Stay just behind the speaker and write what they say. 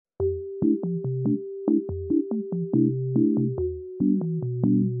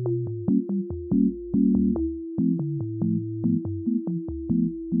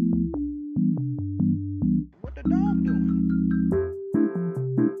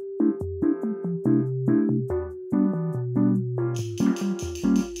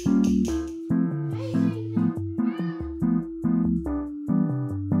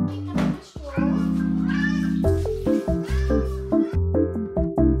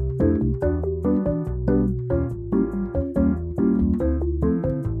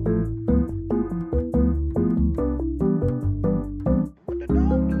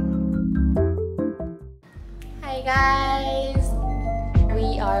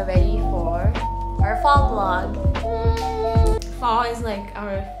are ready for our fall vlog. Fall is like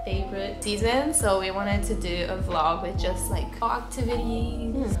our favorite season, so we wanted to do a vlog with just like fall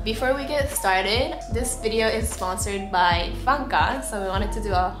activities. Before we get started, this video is sponsored by FANKA, so we wanted to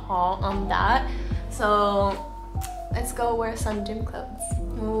do a haul on that. So let's go wear some gym clothes.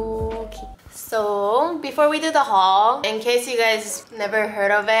 Okay. So before we do the haul, in case you guys never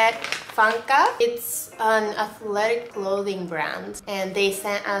heard of it, FANKA, it's an athletic clothing brand, and they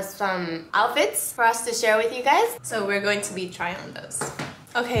sent us some outfits for us to share with you guys. So we're going to be trying on those.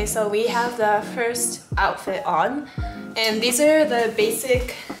 Okay, so we have the first outfit on, and these are the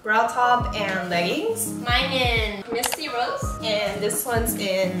basic bra top and leggings. Mine in Misty Rose, and this one's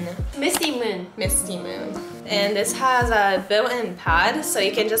in Misty Moon. Misty Moon. And this has a built-in pad, so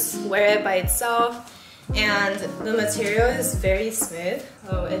you can just wear it by itself. And the material is very smooth,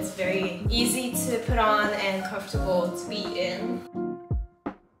 so it's very easy to put on and comfortable to be in.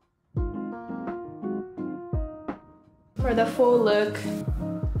 For the full look,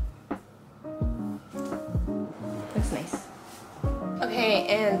 looks nice. Okay,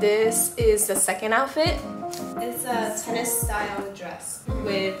 and this is the second outfit. It's a tennis style dress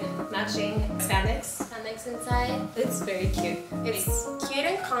with matching spandex. Spandex inside. It's very cute. It's cute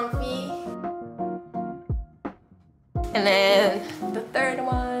and comfy. And then the third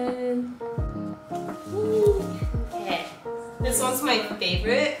one. Okay. This one's my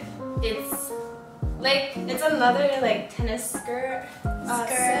favorite. It's another like tennis skirt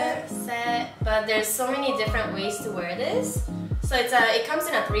set, but there's so many different ways to wear this. So it comes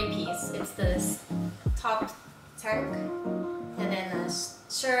in a three-piece. It's this top tank, and then a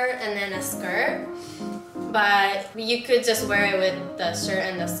shirt, and then a skirt. But you could just wear it with the shirt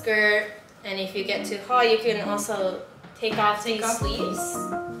and the skirt. And if you get too hot, you can also take off sleeves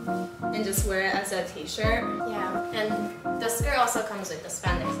and just wear it as a t-shirt. Yeah, and the skirt also comes with the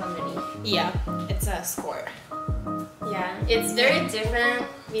spandex underneath. Yeah, it's a skirt. Yeah, it's very different.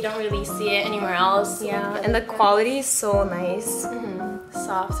 We don't really see it anywhere else. Yeah, and the quality is so nice.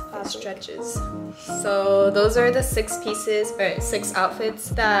 Soft, fast stretches. So those are the 6 outfits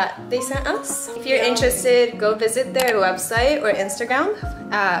that they sent us. If you're interested, go visit their website or Instagram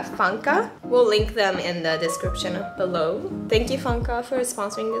at FANKA. We'll link them in the description below. Thank you, FANKA, for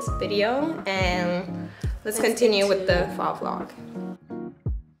sponsoring this video, and let's continue with the fall vlog.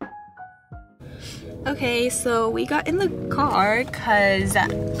 Okay, so we got in the car because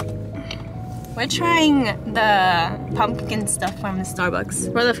we're trying the pumpkin stuff from Starbucks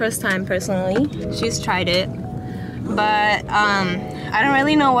for the first time personally. She's tried it, but I don't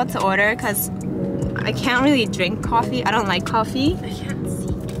really know what to order because I can't really drink coffee. I don't like coffee. I can't see.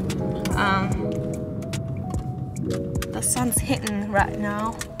 The sun's hitting right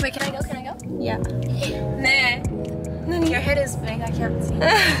now. Wait, can I go? Can I go? Yeah. Nah. Your head is big. I can't see.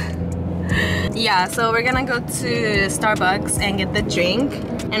 Yeah, so we're gonna go to Starbucks and get the drink,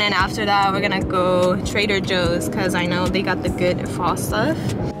 and then after that we're gonna go Trader Joe's because I know they got the good fall stuff.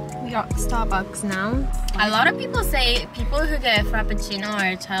 We got Starbucks now. A lot of people say people who get Frappuccino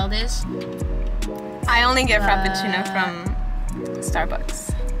are childish. I only get Frappuccino from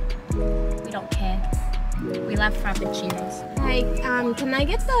Starbucks. We don't care. We love Frappuccinos. Like, can I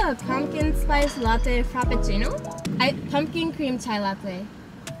get the pumpkin spice latte Frappuccino? Pumpkin cream chai latte.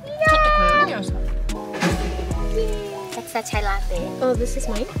 Yeah. That's a chai latte. Oh, this is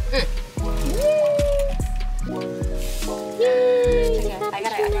mine? Yay! Okay, I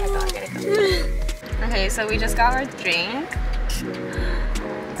gotta go. Okay, so we just got our drink.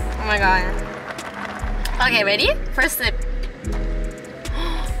 Oh my god. Okay, ready? First sip.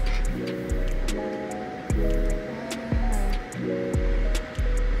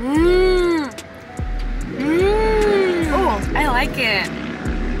 Oh, I like it.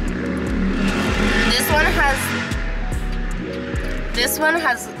 This one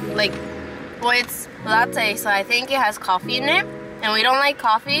has like, well, it's latte, so I think it has coffee in it, and we don't like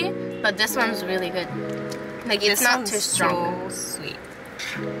coffee, but this one's really good. Like, it's not too strong. So sweet.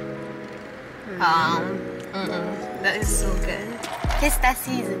 That is so good.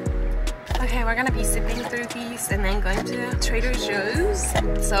 Pistachios. Okay, we're gonna be sipping through these and then going to Trader Joe's.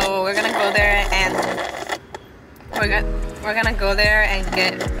 So we're gonna go there and we're gonna go there and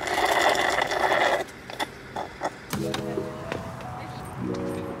get.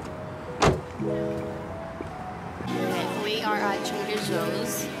 We are at Trader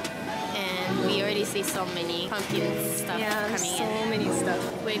Joe's, and we already see so many pumpkin stuff coming in. So many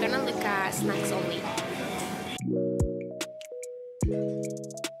stuff. We're gonna look at snacks only.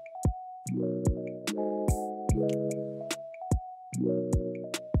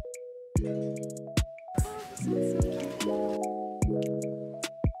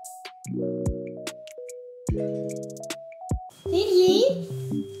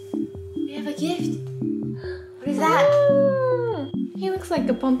 like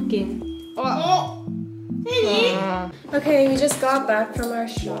a pumpkin. Oh. Okay, we just got back from our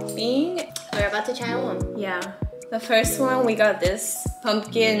shopping. We're about to try one. Yeah. The first one, we got this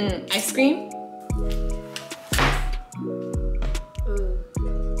pumpkin ice cream. Ooh.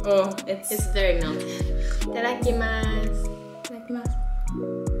 Oh, it's very melted. Itadakimasu. Itadakimasu.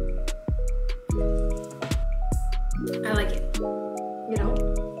 I like it. You don't?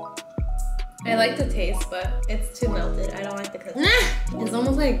 I like the taste, but it's too melted. I don't like the cookie. It's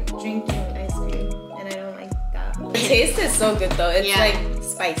almost like drinking ice cream, and I don't like that. The taste is so good though. It's like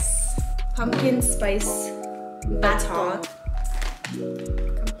spice. Pumpkin spice baton.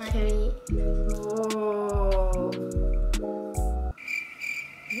 Okay. Oh.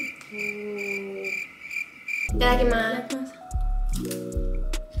 Itadakimasu.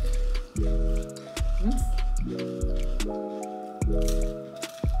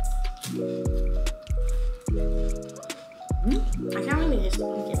 I can't really taste the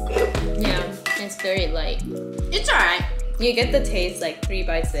pumpkin. Yeah, it's very light. It's alright. You get the taste like 3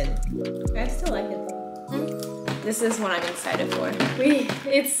 bites in. I still like it though. This is what I'm excited for.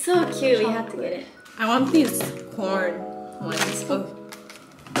 It's so cute. We have to get it. I want these corn ones. Oh.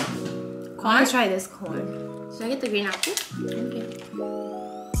 I want to try this corn. Should I get the green apple? Okay.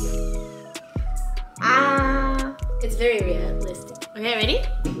 Ah, it's very realistic. Okay, ready?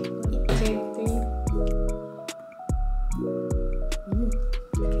 2, 3.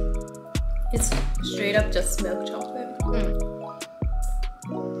 It's straight up just milk chocolate.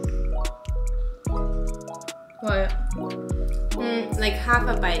 What? Like half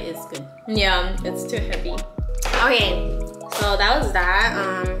a bite is good. Yeah, it's too heavy. Okay, so that was that.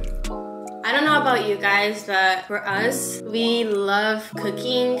 I don't know about you guys, but for us, we love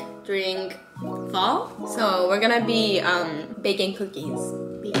cooking during fall. So we're gonna be baking cookies.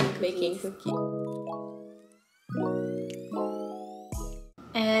 Baking cookies.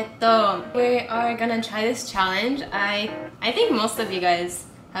 We are gonna try this challenge. I think most of you guys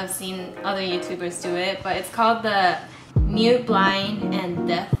have seen other YouTubers do it, but it's called the mute, blind, and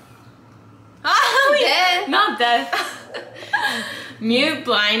deaf. Deaf? Not deaf. Mute,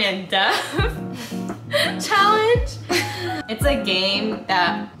 blind, and deaf challenge. It's a game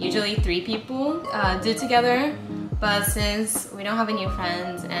that usually 3 people do together, but since we don't have any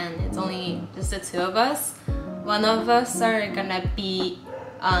friends and it's only just the 2 of us, one of us are gonna be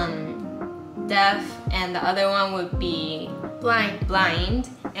deaf and the other one would be blind,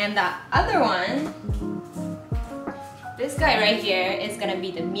 and the other one, this guy right here, is gonna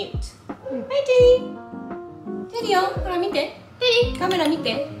be the mute. Hi, Teddy. Teddy, oh, hora mite. Teddy, camera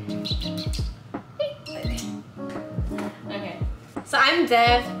mite. Okay. So I'm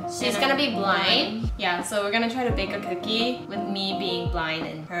deaf, she's gonna be blind. Yeah, so we're gonna try to bake a cookie with me being blind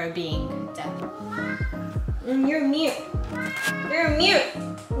and her being deaf. You're mute. You're mute.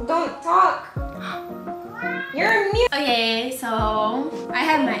 Don't talk. You're mute. Okay, so I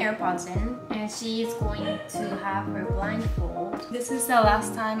have my AirPods in and she's going to have her blindfold. This is the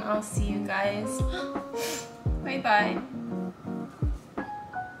last time I'll see you guys. Bye-bye.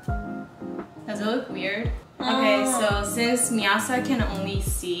 Does it look weird? Okay, so since Miyasa can only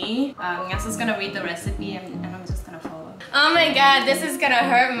see, Miyasa's gonna read the recipe and I'm just gonna follow. Oh my god, this is gonna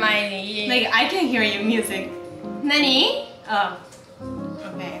hurt my... Like, I can hear your music. Nani? Oh.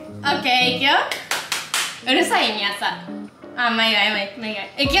 Okay. Okay, いくよ。うるさい、宮さん。あ、まあいいわ、まあいいわ。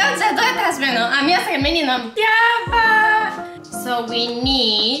いくよ、じゃあどうやって始めるの？あ、宮さんがメニューの。やばー。So we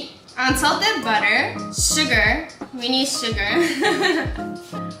need unsalted butter, sugar. We need sugar.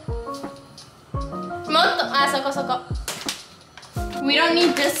 もっと、あ、そこそこ。We don't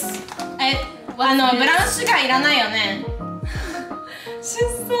need this. ブラウンシュガーいらないよね。失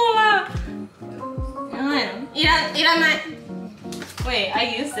踪だ。いらないの？いらない。Wait, I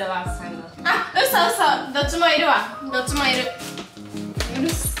used it last time though. あ、嘘。どっちもいるわ。どっちもいる。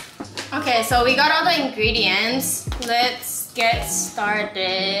Okay, so we got all the ingredients. Let's get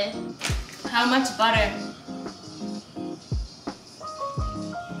started. How much butter?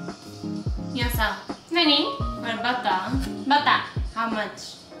 皆さん、何？ Or butter? バタ How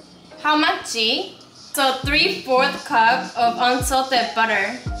much? How much? So 3/4 cup of unsalted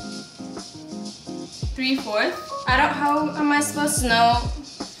butter. 3/4? How am I supposed to know?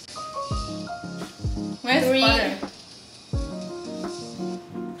 Where's butter?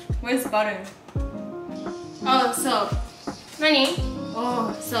 Where's butter? Oh, so 何？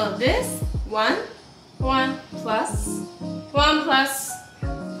 Oh, so this one plus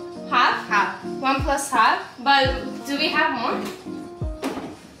half. 1 plus half. But do we have more?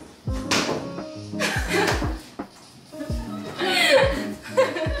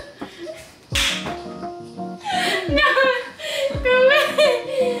 No, go away.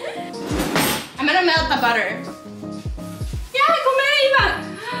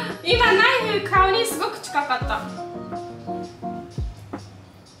 った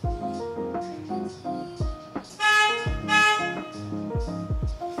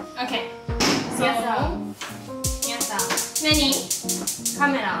OK 皆さん何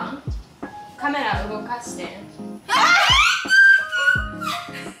カメラ動かして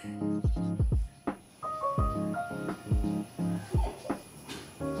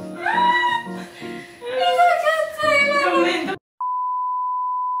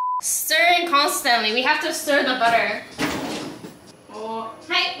Stir it constantly. We have to stir the butter.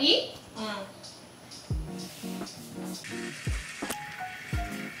 はい、いい？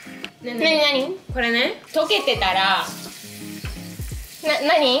なにこれね、溶けてたら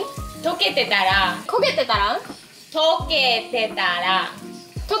何溶けてたら焦げてたら溶けてたら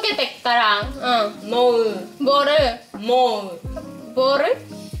溶けてたらもうボールもうボール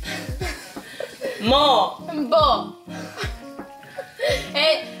もうボー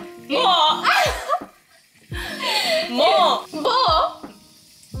もうボー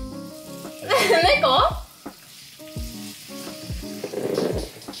猫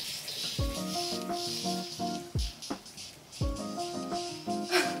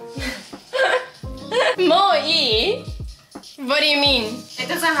もういい What do you mean? It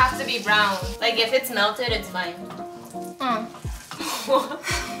doesn't have to be brown. Like if it's melted, it's fine.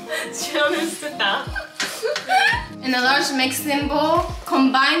 In a large mixing bowl,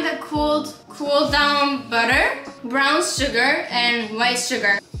 combine the cool down butter, brown sugar, and white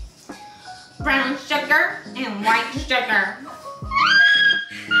sugar. Brown sugar and white sugar.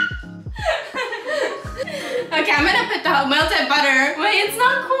 Okay, I'm gonna put the melted butter. Wait, it's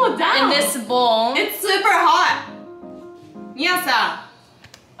not cooled down. In this bowl. It's super hot. Miyasa.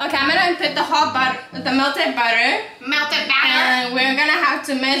 Okay, I'm gonna put the hot butter, the melted butter. Melted butter. And we're gonna have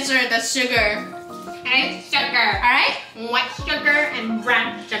to measure the sugar. And sugar. Alright? White sugar and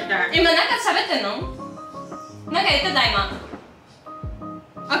brown sugar. 今なんか喋ってんの？なんか言ってた今。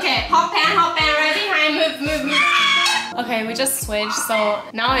Okay, hot pan, ready? Hi, move. Okay, we just switched, so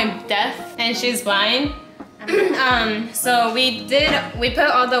now I'm deaf and she's blind. So we put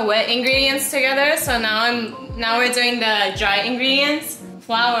all the wet ingredients together, so now we're doing the dry ingredients.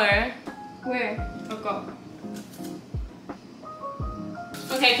 Flour. Where? Okay.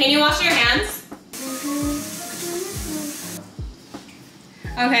 Okay, can you wash your hands?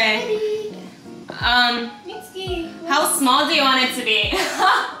 Okay. Mitsuki. How small do you want it to be?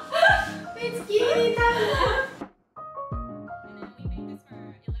 Mitsuki,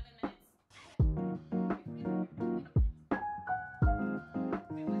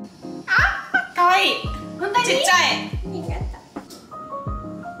ちっちゃい。ね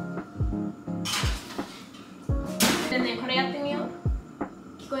えねえこれやってみよう。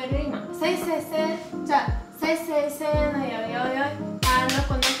聞こえる今。せいせいせい。じゃあせいせいせいのよよよ。あの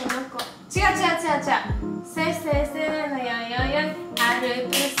このこのこ。違う。せいせいせいのよよよ。アル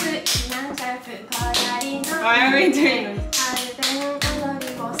プスなんちゃくこだりの。Why are we doing this? アルペン踊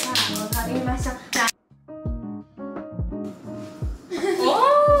りをさ踊りましょう。お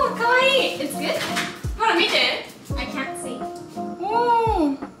ー、かわいい。It's good? ほら見て。I can't see.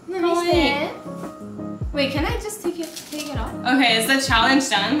 Oh, wait, can I just take it off? Okay, is the challenge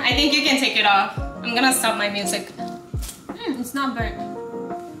done? I think you can take it off. I'm gonna stop my music. It's not burnt.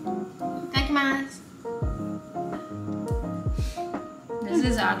 Itadakimasu. This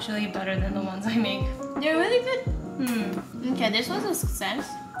is actually better than the ones I make. They're really good. Okay, this was a success.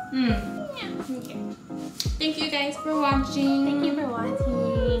 Yeah. Okay. Thank you guys for watching. Thank you for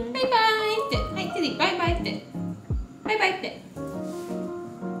watching. Bye bye. Bye bye.